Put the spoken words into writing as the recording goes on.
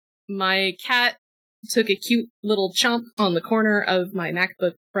my cat took a cute little chomp on the corner of my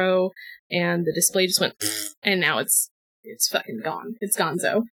MacBook Pro, and the display just went, and now it's fucking gone. It's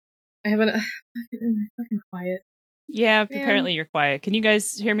gonzo. I haven't. Fucking quiet. Yeah, apparently you're quiet. Can you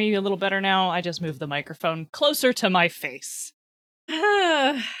guys hear me a little better now? I just moved the microphone closer to my face.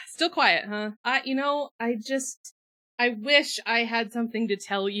 Still quiet, huh? I wish I had something to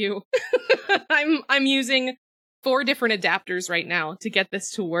tell you. I'm using 4 different adapters right now to get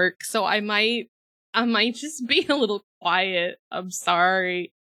this to work, so I might just be a little quiet. I'm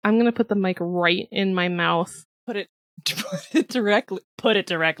sorry. I'm gonna put the mic right in my mouth. Put it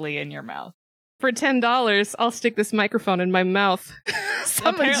directly in your mouth. For $10, I'll stick this microphone in my mouth.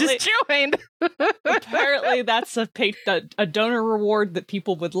 Someone just joined. Apparently, that's a donor reward that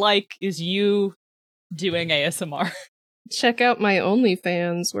people would like, is you doing ASMR. Check out my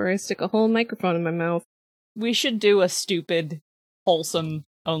OnlyFans, where I stick a whole microphone in my mouth. We should do a stupid, wholesome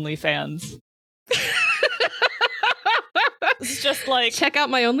OnlyFans. It's just like... Check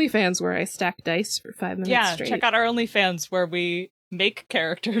out my OnlyFans, where I stack dice for 5 minutes straight. Yeah, check out our OnlyFans, where we make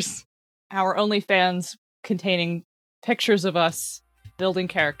characters. Our OnlyFans containing pictures of us building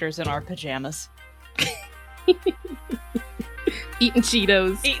characters in our pajamas. Eating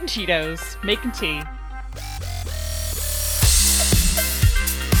Cheetos. Eating Cheetos. Making tea.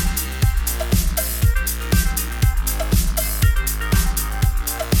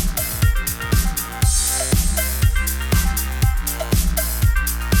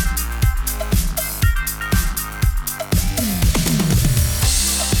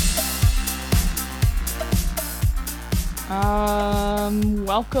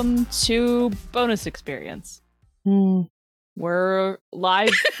 Welcome to Bonus Experience. We're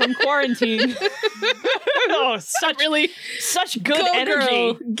live from quarantine. Oh, such good energy.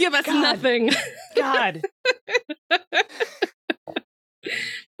 Girl, give us nothing. God.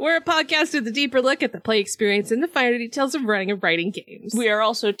 We're a podcast with a deeper look at the play experience and the finer details of running and writing games. We are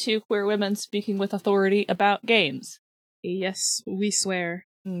also 2 queer women speaking with authority about games. Yes, we swear.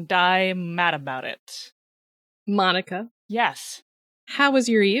 And I'm mad about it. Monica. Yes. How was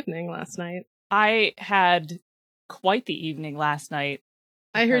your evening last night? I had quite the evening last night.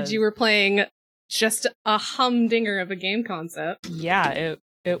 I heard you were playing just a humdinger of a game concept. Yeah,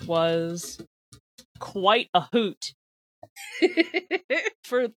 it was quite a hoot.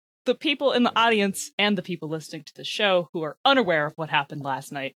 For the people in the audience and the people listening to the show who are unaware of what happened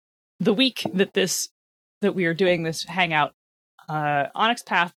last night, the week that we are doing this hangout, Onyx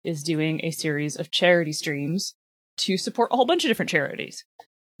Path is doing a series of charity streams to support a whole bunch of different charities.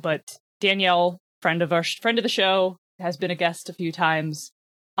 But Danielle, friend of the show, has been a guest a few times,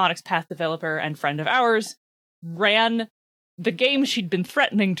 Onyx Path developer and friend of ours, ran the game she'd been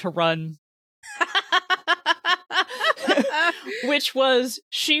threatening to run. Which was,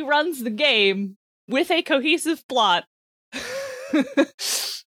 she runs the game with a cohesive plot.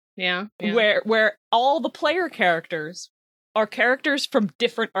 Yeah. Where all the player characters are characters from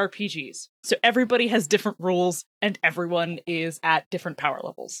different RPGs. So everybody has different rules, and everyone is at different power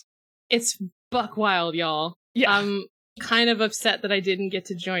levels. It's buck wild, y'all. Yeah. I'm kind of upset that I didn't get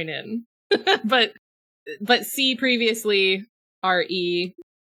to join in. but see previously, RE,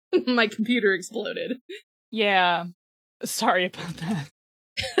 my computer exploded. Yeah. Sorry about that.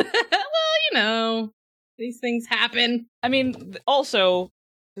 Well, these things happen. I mean, also...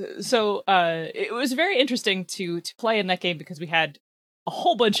 So, it was very interesting to play in that game because we had a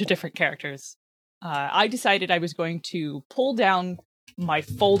whole bunch of different characters. I decided I was going to pull down my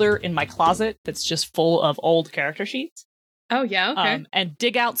folder in my closet that's just full of old character sheets. Oh, yeah, okay. And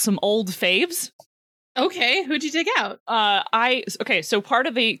dig out some old faves. Okay, who'd you dig out? So part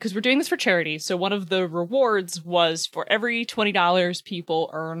of because we're doing this for charity, so one of the rewards was for every $20 people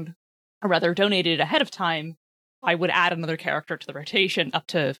earned, or rather donated ahead of time, I would add another character to the rotation up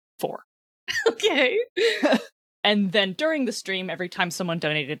to 4. Okay. And then during the stream, every time someone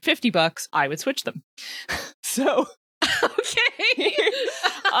donated $50, I would switch them. So... Okay.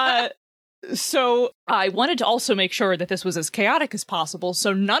 So I wanted to also make sure that this was as chaotic as possible,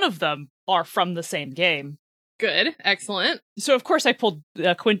 so none of them are from the same game. Good. Excellent. So of course I pulled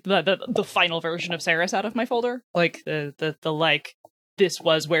the final version of Ceres out of my folder. Like, this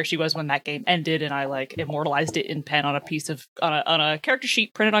was where she was when that game ended, and I immortalized it in pen on a character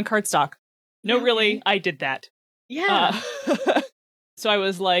sheet printed on cardstock. No, okay. Really, I did that. Yeah. So I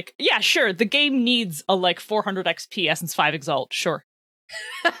was like, yeah, sure, the game needs a 400 XP Essence 5 Exalt, sure.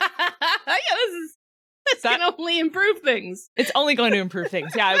 Yeah, this can only improve things. It's only going to improve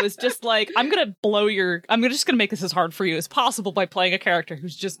things. Yeah, I was just like, I'm just gonna make this as hard for you as possible by playing a character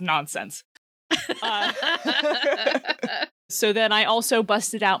who's just nonsense. So then I also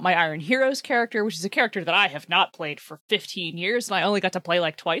busted out my Iron Heroes character, which is a character that I have not played for 15 years, and I only got to play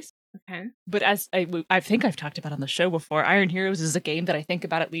like twice. Okay. But as I think I've talked about on the show before, Iron Heroes is a game that I think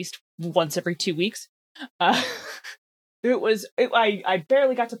about at least once every 2 weeks. I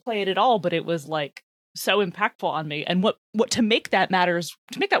barely got to play it at all, but it was like so impactful on me. And what to make that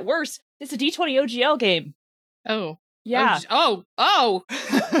worse, it's a D20 OGL game. Oh. Yeah. Oh. Oh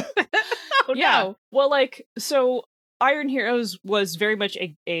Yeah. No. Well, like, so Iron Heroes was very much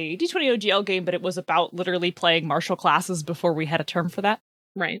a D20 OGL game, but it was about literally playing martial classes before we had a term for that.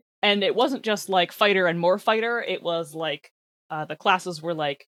 Right. And it wasn't just like fighter and more fighter. It was like the classes were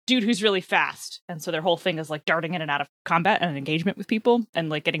like dude who's really fast. And so their whole thing is like darting in and out of combat and engagement with people and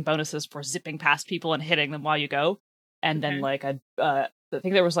like getting bonuses for zipping past people and hitting them while you go. And then like I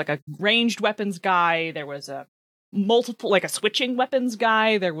think there was like a ranged weapons guy. There was a like a switching weapons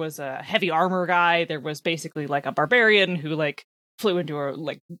guy. There was a heavy armor guy. There was basically like a barbarian who like flew into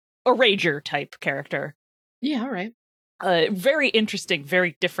a rager type character. Yeah, all right. Very interesting,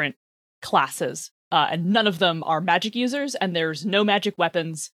 very different classes. And none of them are magic users, and there's no magic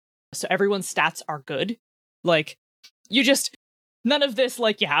weapons, so everyone's stats are good. Like, none of this,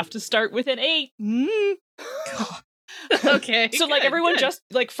 like, you have to start with an 8. Okay. So, like, everyone just,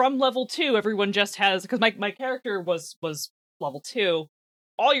 like, from level 2, everyone just has, because my character was level 2,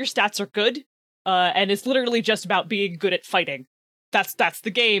 all your stats are good, and it's literally just about being good at fighting. That's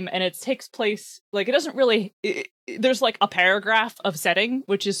the game, and it takes place, like, it doesn't really, there's, like, a paragraph of setting,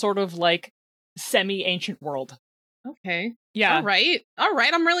 which is sort of, like, semi-ancient world. Okay. Yeah. All right,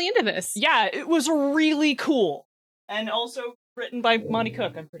 I'm really into this. Yeah, it was really cool. And also written by Monty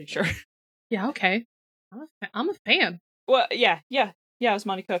Cook, I'm pretty sure. Yeah, okay. I'm a fan. Well, yeah, it was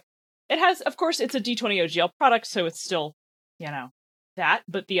Monty Cook. It has, of course, it's a D20 OGL product, so it's still, that,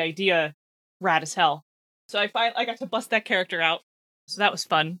 but the idea, rad as hell. So I got to bust that character out, so that was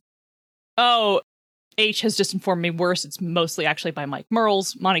fun. Oh, H has just informed me worse. It's mostly actually by Mike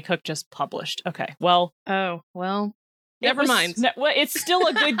Merles. Monty Cook just published. Okay, well. Oh, well, never mind. Well, it's still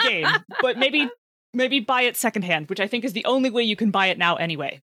a good game, but maybe buy it secondhand, which I think is the only way you can buy it now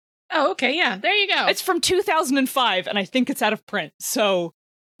anyway. Oh, okay, yeah, there you go. It's from 2005, and I think it's out of print, so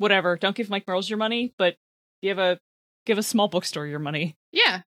whatever. Don't give Mike Merles your money, but give a small bookstore your money.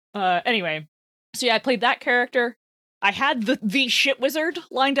 Yeah. Anyway, so yeah, I played that character. I had the shit wizard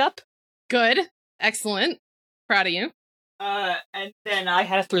lined up. Good. Excellent. Proud of you. And then I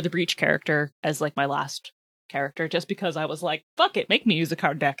had a Through the Breach character as like my last character, just because I was like, fuck it, make me use a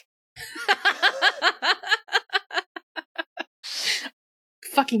card deck.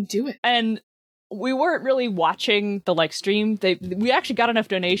 Fucking do it. And we weren't really watching the like stream. We actually got enough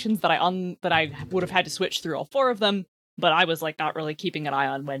donations that I would have had to switch through all 4 of them. But I was like not really keeping an eye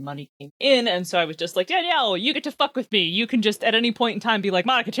on when money came in, and so I was just like, Danielle, you get to fuck with me. You can just at any point in time be like,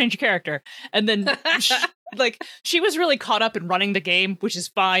 Monica, change your character. And then she was really caught up in running the game, which is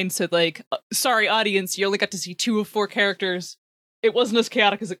fine. So like, sorry audience, you only got to see 2 of 4 characters. It wasn't as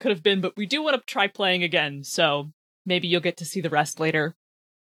chaotic as it could have been, but we do want to try playing again. So maybe you'll get to see the rest later.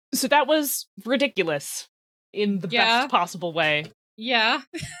 So that was ridiculous in the best possible way. Yeah.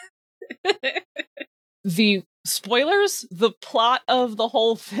 The spoilers, the plot of the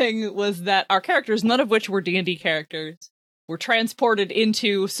whole thing was that our characters, none of which were D&D characters, were transported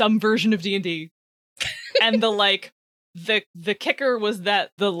into some version of D&D. And the kicker was that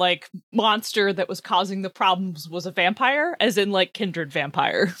the like monster that was causing the problems was a vampire, as in like kindred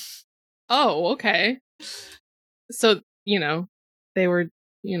vampire. Oh, okay. So, they were,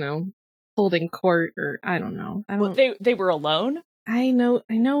 holding court, or I don't know. Well, they were alone. I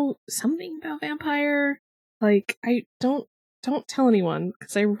know something about vampire. Like, I don't tell anyone,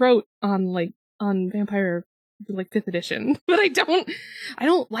 because I wrote on vampire, like 5th edition, but I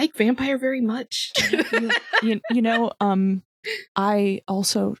don't like vampire very much. I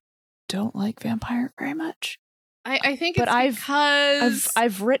also don't like vampire very much. I think but it's because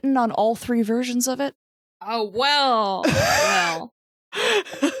I've written on all 3 versions of it. Oh, well.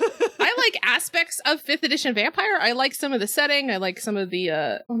 I like aspects of 5th edition vampire. I like some of the setting. I like some of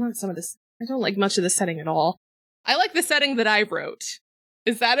the, not some of this. I don't like much of the setting at all. I like the setting that I wrote.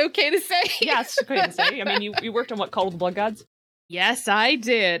 Is that okay to say? Yeah, it's okay to say. I mean, you worked on what, Call of the Blood Gods? Yes, I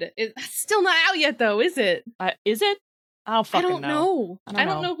did. It's still not out yet, though, is it? Is it? I don't know. I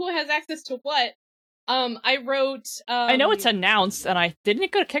don't know who has access to what. I wrote. I know it's announced, and didn't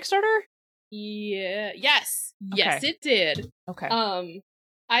it go to Kickstarter? Yeah. Yes. Okay. Yes, it did. Okay.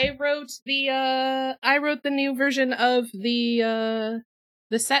 I wrote the new version of the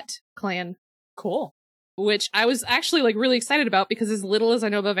Set clan. Cool. Which I was actually like really excited about, because as little as I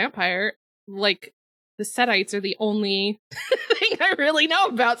know about vampire, like the Setites are the only thing I really know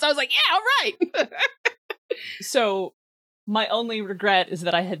about. So I was like, yeah, all right. So my only regret is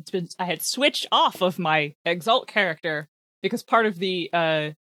that I had switched off of my Exalt character because part of the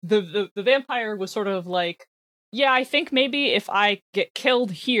vampire was sort of like, yeah, I think maybe if I get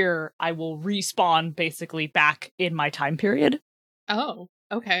killed here, I will respawn basically back in my time period. Oh,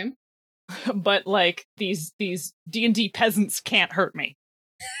 okay. But like these D&D peasants can't hurt me.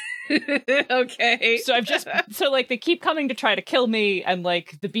 Okay. So like they keep coming to try to kill me, and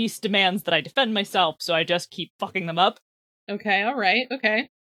like the beast demands that I defend myself, so I just keep fucking them up. Okay, all right, okay.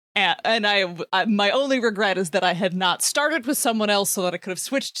 And I my only regret is that I had not started with someone else so that I could have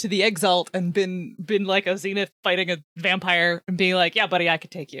switched to the Exalt and been like a Zenith fighting a vampire and being like, yeah, buddy, I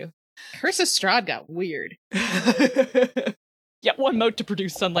could take you. Curse of Strahd got weird. Yeah, one mode to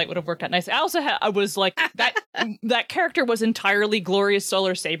produce sunlight would have worked out nice. I also I was like, that character was entirely Glorious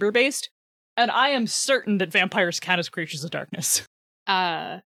Solar Saber based, and I am certain that vampires count as creatures of darkness.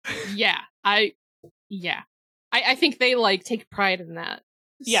 Yeah. I think they like take pride in that.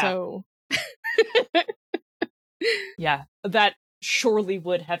 Yeah. So Yeah, that surely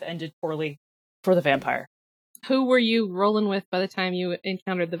would have ended poorly for the vampire. who were you rolling with by the time you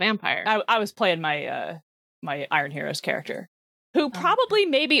encountered the vampire? I was playing my my Iron Heroes character, who probably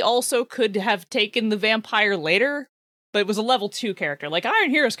maybe also could have taken the vampire later, but was a level 2 character. Like,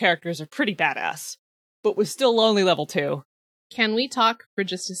 Iron Heroes characters are pretty badass, but was still only level 2. Can we talk for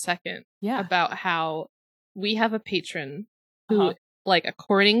just a second about how we have a patron who, like,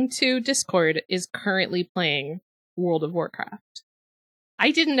 according to Discord, is currently playing World of Warcraft? I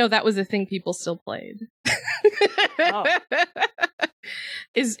didn't know that was a thing people still played. Oh.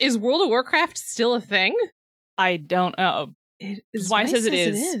 Is World of Warcraft still a thing? I don't know. Why says it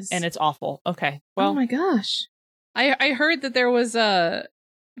is, and it's awful. Okay. Well, oh my gosh. I heard that there was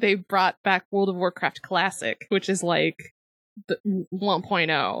they brought back World of Warcraft Classic, which is like the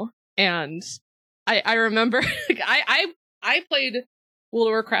 1.0, and I remember I played World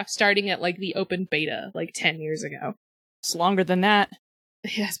of Warcraft starting at like the open beta like 10 years ago. it's longer than that.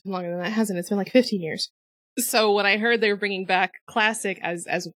 Yeah, it's been longer than that, hasn't it? It's been like 15 years. So when I heard they were bringing back Classic as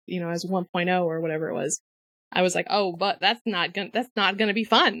you know, as 1.0 or whatever it was, I was like, oh, but that's not gonna be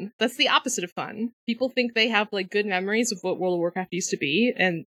fun. That's the opposite of fun. People think they have like good memories of what World of Warcraft used to be,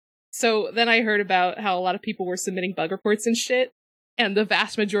 and so then I heard about how a lot of people were submitting bug reports and shit, and the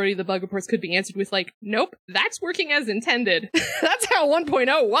vast majority of the bug reports could be answered with like, nope, that's working as intended. That's how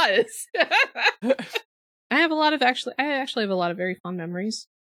 1.0 was. I actually have a lot of very fond memories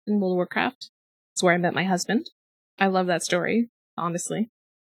in World of Warcraft. It's where I met my husband. I love that story, honestly.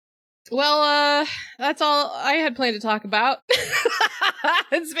 Well, that's all I had planned to talk about.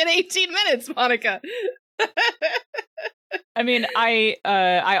 It's been 18 minutes, Monica. I mean,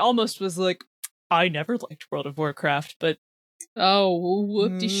 I almost was like, I never liked World of Warcraft, but oh,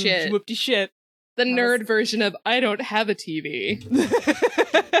 whoopty shit. Whoopty shit. The nerd version of I don't have a TV.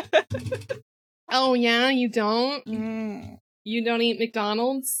 Oh yeah, you don't? You don't eat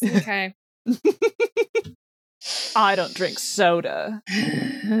McDonald's? Okay. I don't drink soda.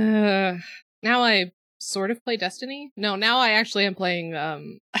 Now I sort of play Destiny. No, now I actually am playing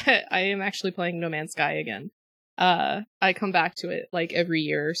I am actually playing No Man's Sky again. I come back to it like every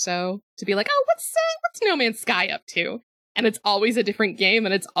year or so to be like, oh, what's No Man's Sky up to? And it's always a different game,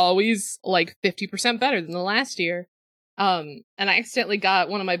 and it's always like 50% better than the last year. And I accidentally got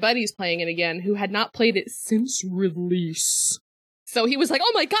one of my buddies playing it again who had not played it since release. So he was like,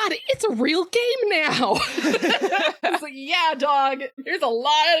 oh my god, it's a real game now! I was like, yeah, dog, there's a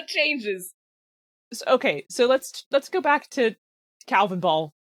lot of changes. Okay, so let's go back to Calvin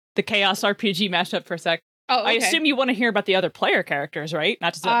Ball, the Chaos RPG mashup for a sec. Oh, okay. I assume you want to hear about the other player characters, right?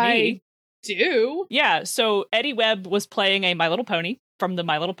 Not just about me. Do? Yeah, so Eddie Webb was playing a My Little Pony from the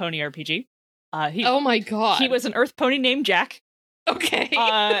My Little Pony RPG. Oh my god. He was an Earth Pony named Jack. Okay.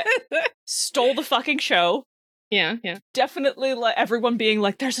 Stole the fucking show. Yeah. Definitely everyone being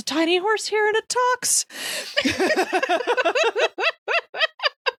like, there's a tiny horse here and it talks.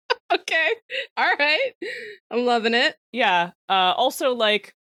 Okay. All right. I'm loving it. Yeah. Also,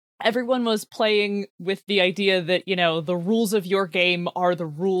 like, everyone was playing with the idea that, you know, the rules of your game are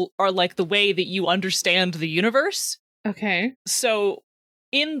like the way that you understand the universe. Okay. So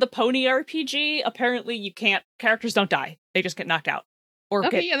in the Pony RPG, apparently characters don't die. They just get knocked out. Or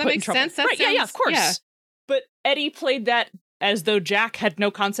okay, get yeah, that put makes in trouble. sense. That right, sounds, yeah, of course. Yeah. But Eddie played that as though Jack had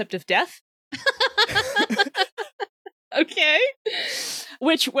no concept of death. Okay.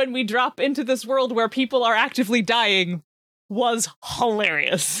 Which, when we drop into this world where people are actively dying, was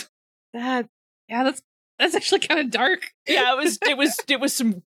hilarious. That's actually kind of dark. Yeah, it was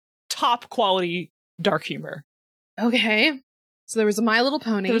some top quality dark humor. Okay. So there was a My Little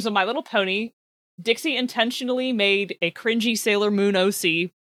Pony. There was a My Little Pony. Dixie intentionally made a cringy Sailor Moon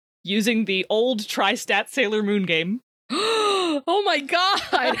OC using the old Tri-Stat Sailor Moon game. Oh my god!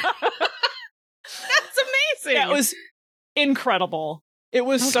 That's amazing! Yeah, it was incredible. It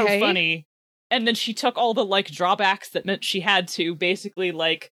was so funny. And then she took all the, like, drawbacks that meant she had to basically,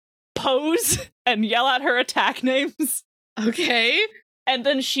 like, pose and yell out her attack names. Okay. And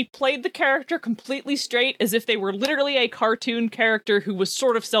then she played the character completely straight as if they were literally a cartoon character who was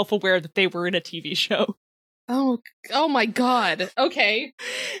sort of self-aware that they were in a TV show. Oh my god. Okay.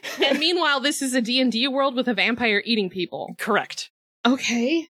 And meanwhile, this is a D&D world with a vampire eating people. Correct.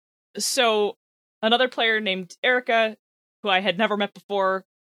 Okay. So, another player named Erica, who I had never met before,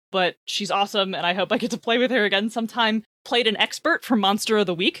 but she's awesome, and I hope I get to play with her again sometime, played an expert from Monster of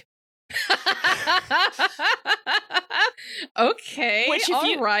the Week. Okay, Which,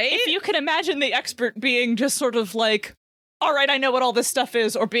 right. if you can imagine the expert being just sort of like, all right, I know what all this stuff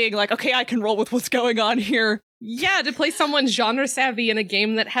is, or being like, okay, I can roll with what's going on here. Yeah, to play someone genre savvy in a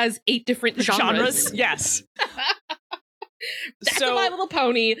game that has 8 different genres. Yes. That's a My Little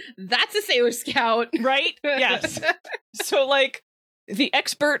Pony. That's a Sailor Scout. Right? Yes. So, like, the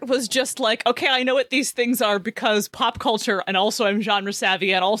expert was just like, okay, I know what these things are because pop culture, and also I'm genre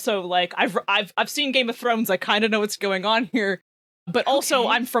savvy, and also, like, I've seen Game of Thrones, I kind of know what's going on here. But also,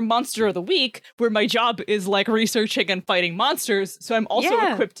 I'm from Monster of the Week, where my job is, like, researching and fighting monsters, so I'm also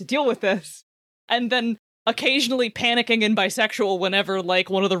equipped to deal with this. And then occasionally panicking and bisexual whenever,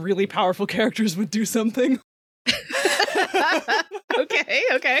 like, one of the really powerful characters would do something.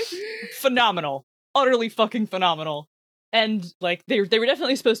 Okay. Phenomenal. Utterly fucking phenomenal. And, like, they were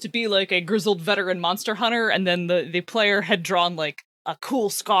definitely supposed to be, like, a grizzled veteran monster hunter, and then the player had drawn, like, a cool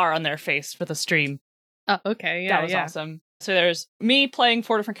scar on their face for the stream. Oh, okay, yeah, that was awesome. So there's me playing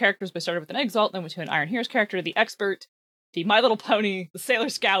 4 different characters. We started with an Exalt, then went to an Iron Heroes character, the Expert, the My Little Pony, the Sailor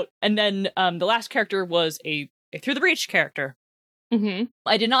Scout, and then the last character was a Through the Breach character. Mm-hmm.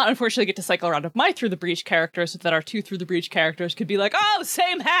 I did not, unfortunately, get to cycle around with my Through the Breach character so that our 2 Through the Breach characters could be like, oh,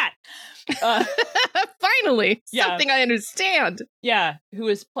 same hat! Finally! Something I understand! Yeah, who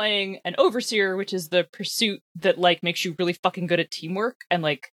is playing an Overseer, which is the pursuit that, like, makes you really fucking good at teamwork and,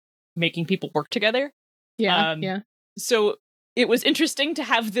 like, making people work together. Yeah. So it was interesting to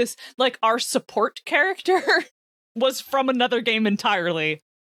have this, like, our support character was from another game entirely.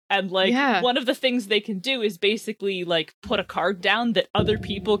 And, like, one of the things they can do is basically, like, put a card down that other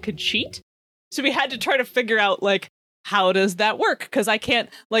people could cheat. So we had to try to figure out, like, how does that work? Because I can't,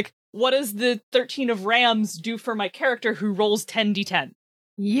 like, what does the 13 of Rams do for my character who rolls 10d10?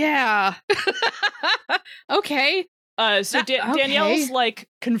 Yeah. Okay. Danielle's, like,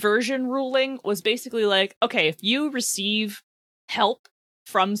 conversion ruling was basically like, okay, if you receive help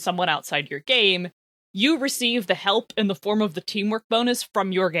from someone outside your game, you receive the help in the form of the teamwork bonus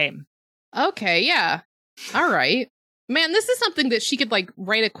from your game. Okay, yeah. All right. Man, this is something that she could, like,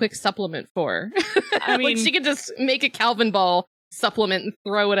 write a quick supplement for. I mean, like, she could just make a Calvin Ball supplement and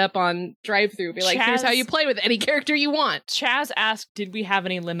throw it up on drive-thru. Be like, here's how you play with any character you want. Chaz asked, did we have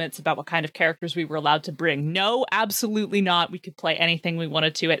any limits about what kind of characters we were allowed to bring? No, absolutely not. We could play anything we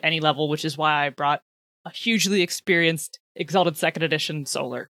wanted to at any level, which is why I brought a hugely experienced Exalted 2nd Edition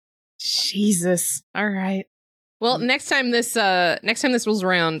Solar. Jesus. All right. Well, next time this rolls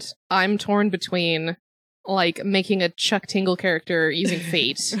around, I'm torn between, like, making a Chuck Tingle character using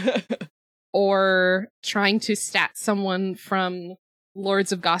Fate or trying to stat someone from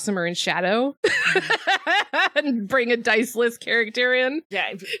Lords of Gossamer and Shadow and bring a diceless character in.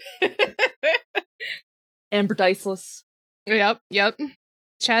 Yeah. Amber Diceless. Yep.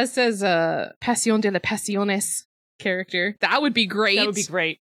 Chaz says Pasión de la Pasiones character. That would be great. That would be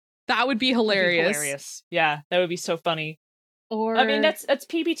great. That would be hilarious. Yeah, that would be so funny. Or I mean, that's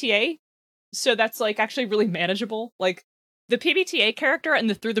PBTA, so that's, like, actually really manageable. Like, the PBTA character and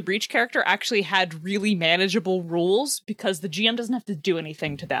the Through the Breach character actually had really manageable rules because the GM doesn't have to do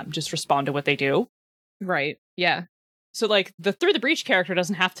anything to them, just respond to what they do. Right, yeah. So, like, the Through the Breach character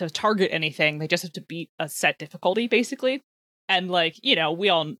doesn't have to target anything, they just have to beat a set difficulty, basically. And, like, you know,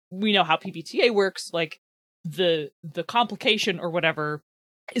 we know how PBTA works, like, the complication or whatever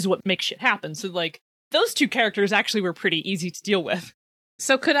is what makes shit happen. So, like, those 2 characters actually were pretty easy to deal with.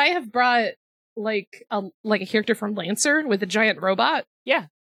 So could I have brought, like a character from Lancer with a giant robot? Yeah.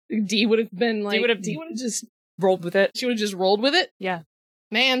 D would have been like... D would have just rolled with it. She would have just rolled with it? Yeah.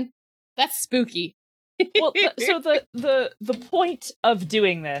 Man, that's spooky. Well, so the point of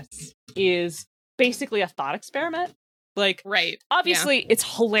doing this is basically a thought experiment. Like, right. Obviously,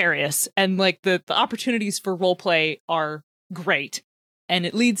 it's hilarious, and, like, the opportunities for roleplay are great. And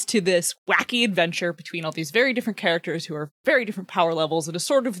it leads to this wacky adventure between all these very different characters who are very different power levels. It is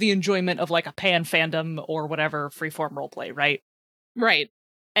sort of the enjoyment of like a pan fandom or whatever freeform roleplay, right? Right.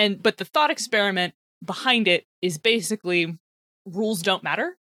 But the thought experiment behind it is basically rules don't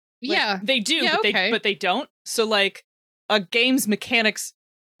matter. Like, Yeah. they do, Yeah, but they don't. So like a game's mechanics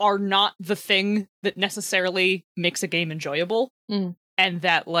are not the thing that necessarily makes a game enjoyable. Mm. And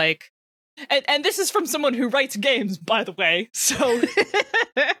that like and this is from someone who writes games, by the way. So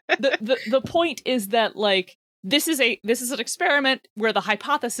the point is that like this is an experiment where the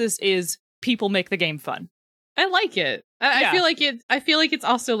hypothesis is people make the game fun. I like it. I Yeah. feel like it's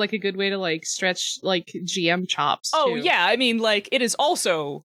also like a good way to like stretch like GM chops. Oh too. yeah, I mean like it is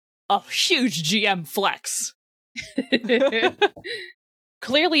also a huge GM flex.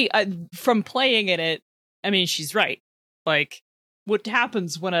 Clearly, from playing in it, I mean she's right. Like what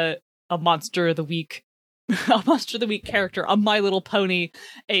happens when a monster of the week character, a My Little Pony,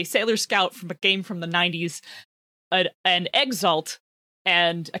 a Sailor Scout from a game from the 90s, an Exalt,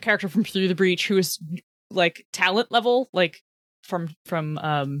 and a character from Through the Breach who is like talent level, like from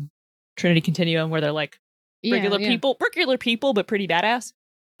Trinity Continuum, where they're like regular people, but pretty badass.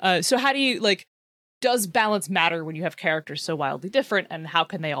 So how do you like? Does balance matter when you have characters so wildly different, and how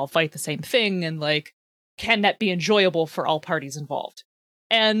can they all fight the same thing? And like, can that be enjoyable for all parties involved?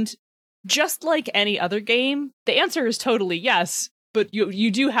 And just like any other game, the answer is totally yes, but you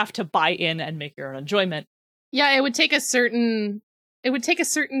do have to buy in and make your own enjoyment. Yeah, it would take a certain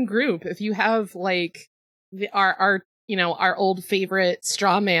group. If you have like our old favorite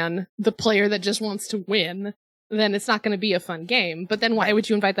straw man, the player that just wants to win, then it's not going to be a fun game. But then why would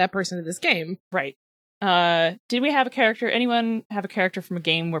you invite that person to this game? Right. Did we have a character? Anyone have a character from a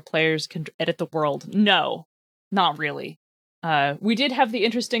game where players can edit the world? No, not really. We did have the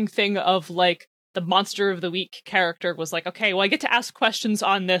interesting thing of like the Monster of the Week character was like, okay, well I get to ask questions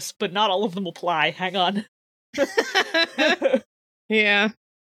on this, but not all of them apply. Hang on. Yeah.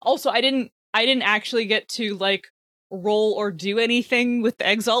 Also, I didn't actually get to like roll or do anything with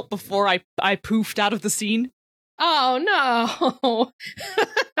the Exalt before I poofed out of the scene. Oh no.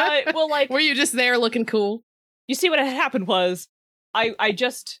 Well, like, were you just there looking cool? You see what had happened was I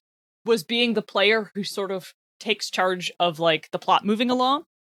just was being the player who sort of takes charge of like the plot moving along.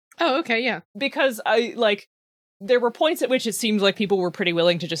 Oh, okay, yeah. Because I like there were points at which it seemed like people were pretty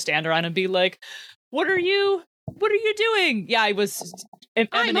willing to just stand around and be like, What are you doing? Yeah, I was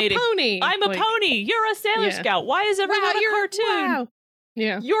emanating. I'm a pony. I'm a pony. You're a Sailor Scout. Why is everyone a cartoon? Wow.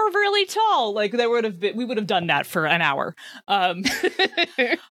 Yeah. You're really tall. Like we would have done that for an hour.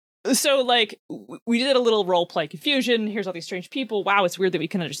 So like we did a little role play confusion. Here's all these strange people. Wow, it's weird that we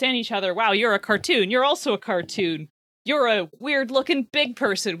can understand each other. Wow, you're a cartoon. You're also a cartoon. You're a weird looking big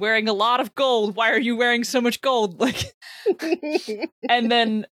person wearing a lot of gold. Why are you wearing so much gold? Like, and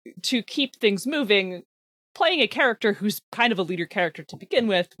then to keep things moving, playing a character who's kind of a leader character to begin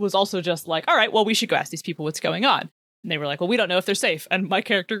with was also just like, all right, well, we should go ask these people what's going on. And they were like, well, we don't know if they're safe. And my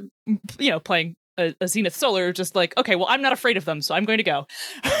character, playing a Zenith Solar, just like, okay, well, I'm not afraid of them, so I'm going to go.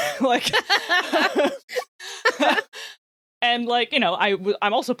 Like, and like,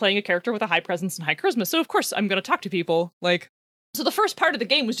 I'm also playing a character with a high presence and high charisma, so of course I'm going to talk to people. Like, so the first part of the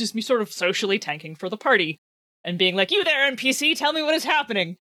game was just me sort of socially tanking for the party and being like, you there, NPC, tell me what is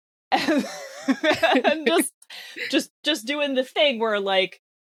happening. And just doing the thing where like,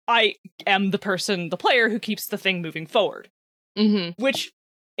 I am the player who keeps the thing moving forward. Mm-hmm. Which,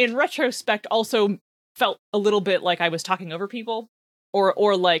 in retrospect, also felt a little bit like I was talking over people,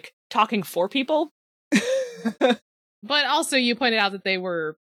 or like talking for people. But also, you pointed out that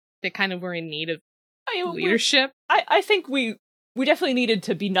they kind of were in need of leadership. I think we definitely needed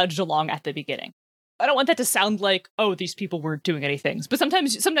to be nudged along at the beginning. I don't want that to sound like, oh, these people weren't doing any things. But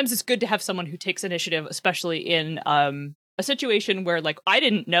sometimes it's good to have someone who takes initiative, especially in a situation where, like, I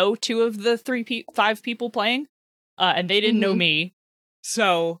didn't know two of the 5 people playing, and they didn't know me.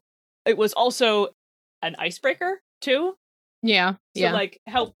 So it was also an icebreaker, too. Yeah. So, like,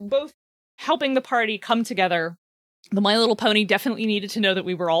 helping the party come together. The My Little Pony definitely needed to know that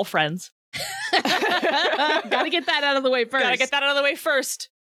we were all friends. Gotta get that out of the way first.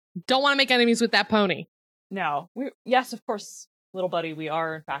 Don't want to make enemies with that pony. No. Yes, of course, little buddy, we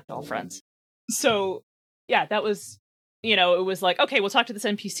are, in fact, all friends. So, yeah, that was... it was like, okay, we'll talk to this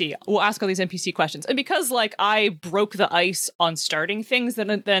NPC. We'll ask all these NPC questions. And because, like, I broke the ice on starting things, then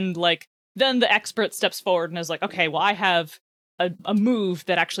the expert steps forward and is like, okay, well, I have a move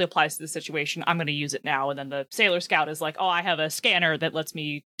that actually applies to the situation. I'm going to use it now. And then the Sailor Scout is like, oh, I have a scanner that lets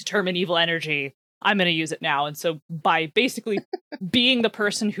me determine evil energy. I'm going to use it now. And so by basically being the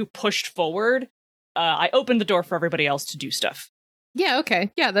person who pushed forward, I opened the door for everybody else to do stuff. Yeah,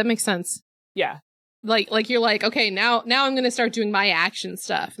 okay. Yeah, that makes sense. Yeah. Like you're like, okay, now I'm gonna start doing my action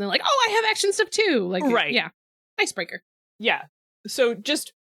stuff. And they're like, oh, I have action stuff too. Like, right. Yeah. Icebreaker. Yeah. So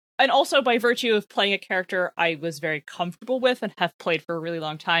and also by virtue of playing a character I was very comfortable with and have played for a really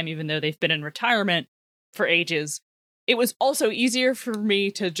long time, even though they've been in retirement for ages, it was also easier for me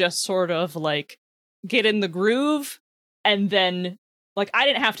to just sort of like get in the groove, and then like I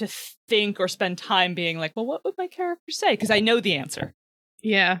didn't have to think or spend time being like, well, what would my character say? Because I know the answer.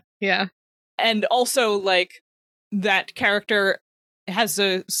 Yeah. And also, like, that character has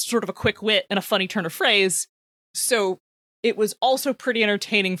a sort of a quick wit and a funny turn of phrase, so it was also pretty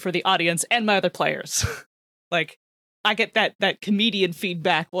entertaining for the audience and my other players. Like, I get that comedian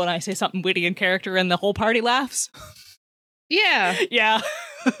feedback when I say something witty in character and the whole party laughs. Yeah. Yeah.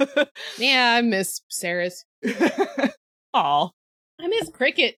 Yeah, I miss Sarah's. Aw. I miss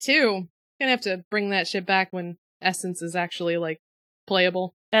Cricket, too. Gonna have to bring that shit back when Essence is actually, like,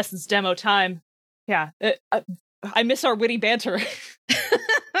 playable. Essence demo time. Yeah. I miss our witty banter.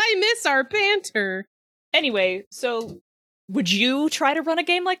 I miss our banter. Anyway, so would you try to run a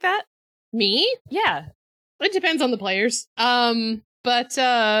game like that? Me? Yeah. It depends on the players. But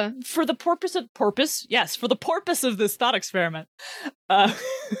for the purpose of this thought experiment,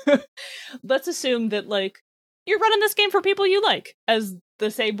 let's assume that, like, you're running this game for people you like, as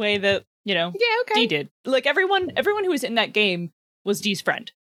the same way that, you know, Dee did. Like, everyone who was in that game was Dee's friend.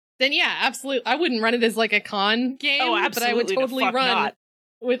 Then yeah, absolutely. I wouldn't run it as like a con game, but I would totally run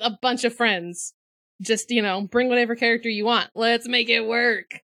with a bunch of friends. Just, you know, bring whatever character you want. Let's make it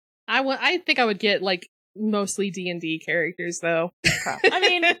work. I think I would get like mostly D&D characters though. I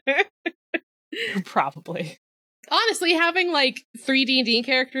mean, probably. Honestly, having like 3 D&D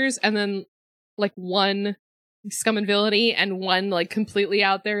characters and then like 1 Scum and Villainy and 1 like completely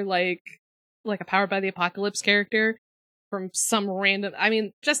out there like a Powered by the Apocalypse character from some random, I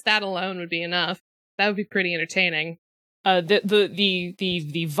mean, just that alone would be enough. That would be pretty entertaining. The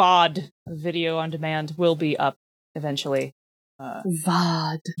VOD, video on demand, will be up eventually.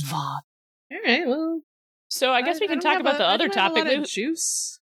 VOD. All right, well. So I guess we can talk about the other topic.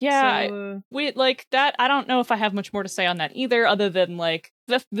 Juice. Yeah, so, we like that. I don't know if I have much more to say on that either, other than like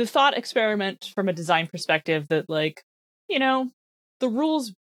the thought experiment from a design perspective that, like, you know, the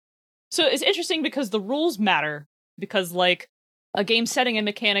rules. So it's interesting because the rules matter, because like a game setting and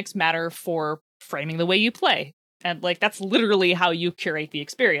mechanics matter for framing the way you play. And like that's literally how you curate the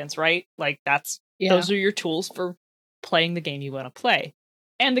experience, right? Like those are your tools for playing the game you want to play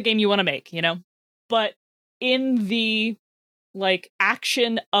and the game you want to make, you know? But in the like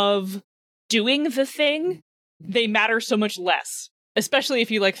action of doing the thing, they matter so much less, especially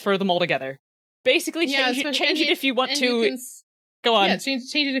if you like throw them all together. Basically change it if you want to. Go on. Yeah, change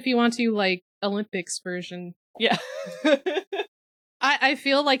it if you want to, like Olympics version. Yeah. I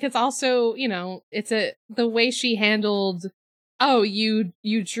feel like it's also, you know, the way she handled, oh, you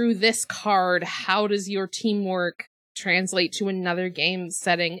drew this card, how does your teamwork translate to another game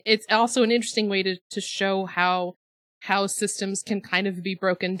setting? It's also an interesting way to show how systems can kind of be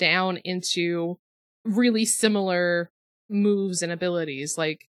broken down into really similar moves and abilities.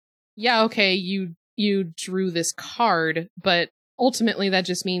 Like, yeah, okay, you drew this card, but ultimately that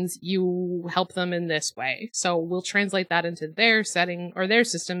just means you help them in this way. So we'll translate that into their setting or their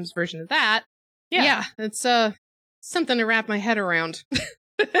system's version of that. Yeah, it's something to wrap my head around.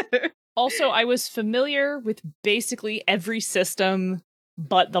 Also, I was familiar with basically every system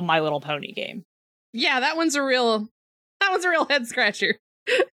but the My Little Pony game. Yeah, that one's a real head scratcher.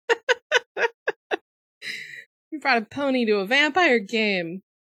 You brought a pony to a vampire game.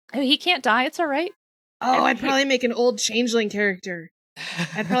 Oh, he can't die, it's alright. Oh, I'd probably make an old changeling character.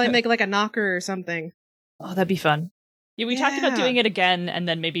 I'd probably make like a knocker or something. Oh, that'd be fun. Yeah, we talked about doing it again and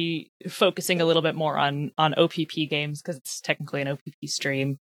then maybe focusing a little bit more on OPP games because it's technically an OPP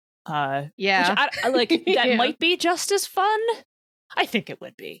stream. Yeah. Which I like that might be just as fun. I think it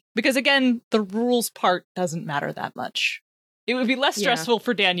would be. Because again, the rules part doesn't matter that much. It would be less stressful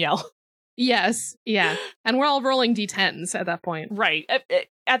for Danielle. Yes, yeah. And we're all rolling d10s at that point. Right.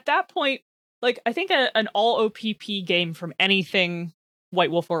 At that point, like, I think an all OPP game from anything White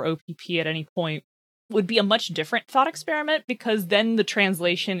Wolf or OPP at any point would be a much different thought experiment because then the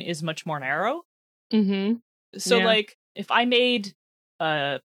translation is much more narrow. Mm-hmm. So, like, if I made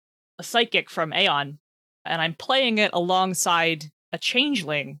a psychic from Aeon and I'm playing it alongside a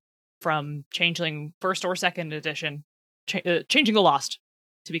changeling from Changeling 1st or 2nd edition, Changing the Lost,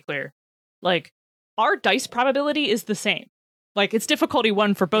 to be clear, like, our dice probability is the same. Like, it's difficulty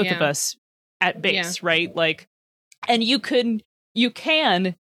 1 for both of us at base, right? Like, and you can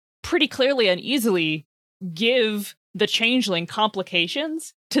pretty clearly and easily give the changeling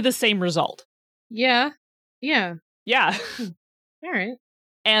complications to the same result. Yeah. Yeah. Yeah. All right.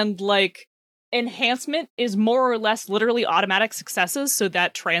 And like enhancement is more or less literally automatic successes, so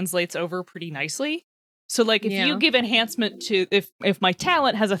that translates over pretty nicely. So like if you give enhancement to if my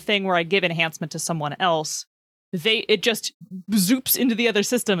talent has a thing where I give enhancement to someone else, it just zoops into the other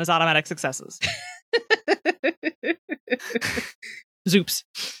system as automatic successes. Zoops.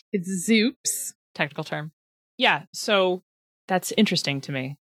 It's zoops. Technical term. Yeah, so that's interesting to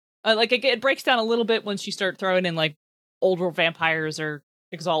me. Like it breaks down a little bit once you start throwing in like old world vampires or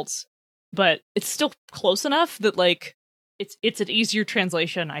exalts, but it's still close enough that like it's an easier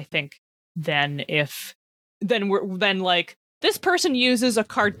translation, I think, than like this person uses a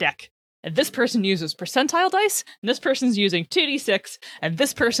card deck, and this person uses percentile dice, and this person's using 2d6, and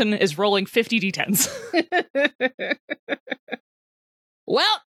this person is rolling 50 d10s.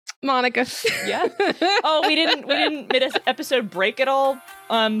 Well, Monica. Yeah. Oh, we didn't mid-episode break at all.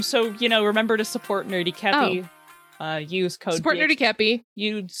 So remember to support Nerdy Kepi. Use code support Nerdy Kepi.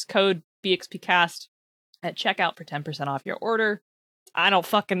 Use code BXPcast at checkout for 10% off your order. I don't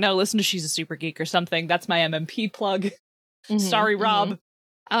fucking know. Listen to She's a Super Geek or something. That's my MMP plug. Sorry, Rob.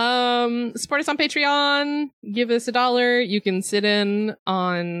 Support us on Patreon. Give us $1. You can sit in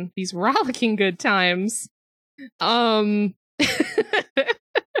on these rollicking good times.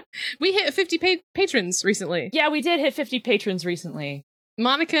 We hit 50 patrons recently. Yeah, we did hit 50 patrons recently.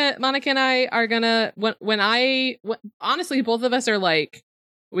 Monica and I are gonna honestly, both of us are like,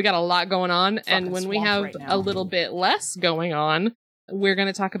 we got a lot going on, and when we have a little bit less going on, we're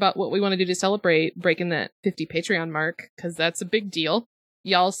gonna talk about what we want to do to celebrate breaking that 50 Patreon mark, because that's a big deal.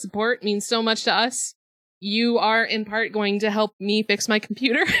 Y'all's support means so much to us. You are in part going to help me fix my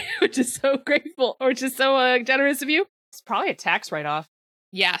computer, which is so grateful, or just so generous of you. It's probably a tax write-off.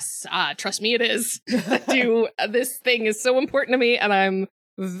 Yes, trust me, it is. This thing is so important to me, and I'm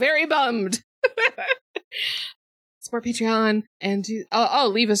very bummed. Support Patreon and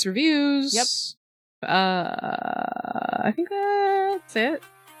leave us reviews. Yep. I think that's it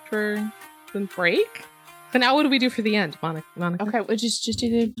for the break. But now, what do we do for the end, Monica? Okay, we'll just do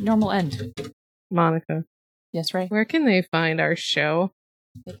the normal end. Monica. Yes, Ray. Where can they find our show?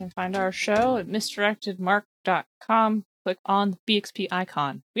 They can find our show at misdirectedmark.com. Click on the BXP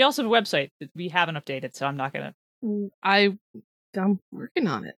icon. We also have a website that we haven't updated, so I'm not gonna. I'm working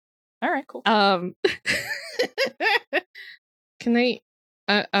on it. All right, cool. Can they?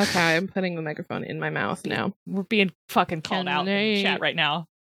 Okay, I'm putting the microphone in my mouth now. We're being fucking called out in the chat right now.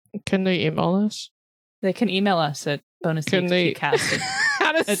 Can they email us? They can email us at bonusxpcast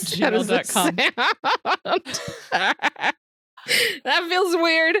at gmail.com. That feels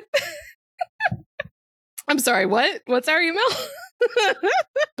weird. I'm sorry, what? What's our email?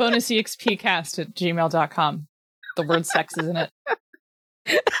 bonusexpcast at gmail.com. The word sex is in it.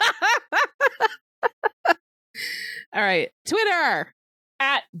 All right. Twitter.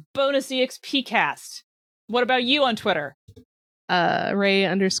 At bonusexpcast. What about you on Twitter?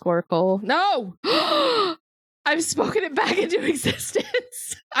 Ray_Cole. No! I've spoken it back into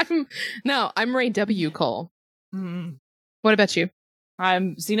existence. I'm Ray W. Cole. What about you?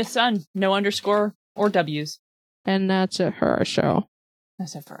 I'm Xena Sun. No underscore or W's. And that's it for our show.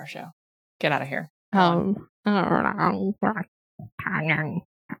 That's it for our show. Get out of here. Check out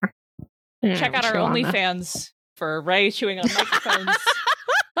our OnlyFans for Ray chewing on microphones.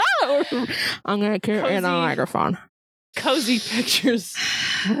 I'm gonna carry it on a microphone. Cozy pictures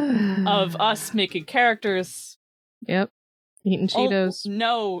of us making characters. Yep. Eating Cheetos.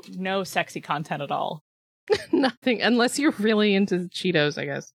 No sexy content at all. Nothing, unless you're really into Cheetos, I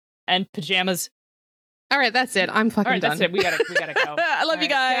guess. And pajamas. All right, that's it. I'm fucking done. That's it. We gotta go. I love you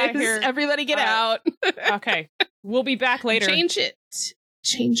guys. Everybody get out. Okay. We'll be back later. Change it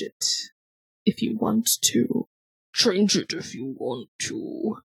if you want to. Change it if you want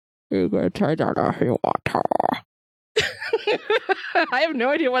to. You can change it if you want to. I have no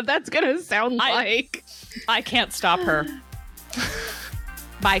idea what that's gonna sound like. I can't stop her.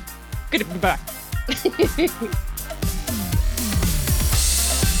 Bye. Goodbye.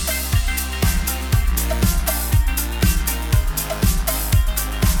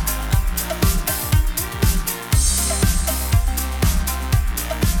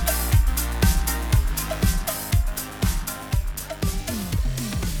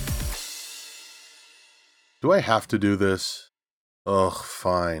 Do I have to do this? Ugh,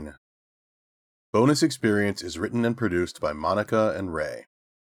 fine. Bonus Experience is written and produced by Monica and Ray,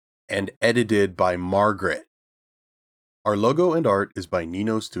 and edited by Margaret. Our logo and art is by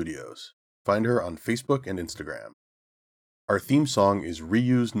Nino Studios. Find her on Facebook and Instagram. Our theme song is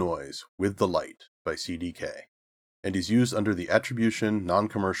Reused Noise with the Light by CDK. and is used under the Attribution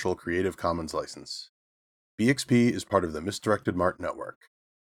Non-Commercial Creative Commons license. BXP is part of the Misdirected Mart Network.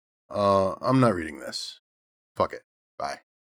 I'm not reading this. Fuck it. Bye.